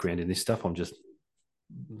have a Perfect. background in this stuff, I'm just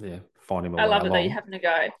finding my I way love it though. You're along, having a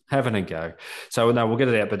go. having a go. So no, we'll get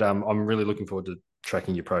it out. But I'm really looking forward to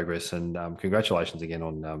tracking your progress, and congratulations again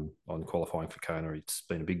on qualifying for Kona. It's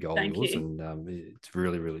been a big goal of Thank yours, you. and it's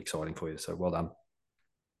really really exciting for you. So well done.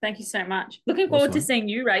 Thank you so much. Looking forward to Awesome, seeing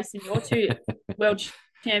you race in your two world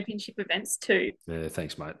championship events too. mate. Yeah,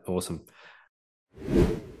 thanks, mate. Awesome.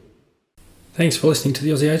 Thanks for listening to the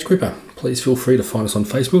Aussie Age Gripper. Please feel free to find us on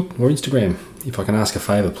Facebook or Instagram. If I can ask a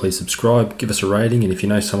favour, please subscribe, give us a rating, and if you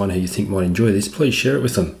know someone who you think might enjoy this, please share it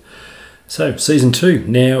with them. So, Season 2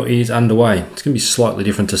 now is underway. It's going to be slightly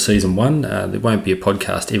different to Season 1. There won't be a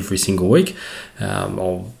podcast every single week.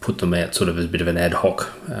 I'll put them out sort of as a bit of an ad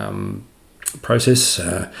hoc process.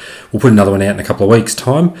 We'll put another one out in a couple of weeks'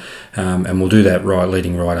 time, and we'll do that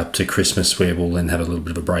leading right up to Christmas, where we'll then have a little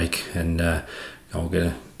bit of a break, and I'll get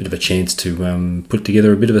a bit of a chance to put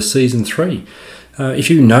together a bit of a season 3. If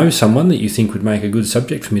you know someone that you think would make a good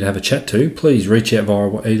subject for me to have a chat to, please reach out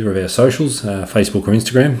via either of our socials, Facebook or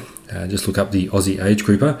Instagram. Just look up the Aussie Age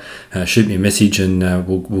Grouper, shoot me a message, and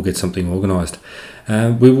we'll get something organised.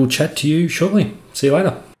 We will chat to you shortly. See you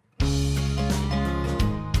later.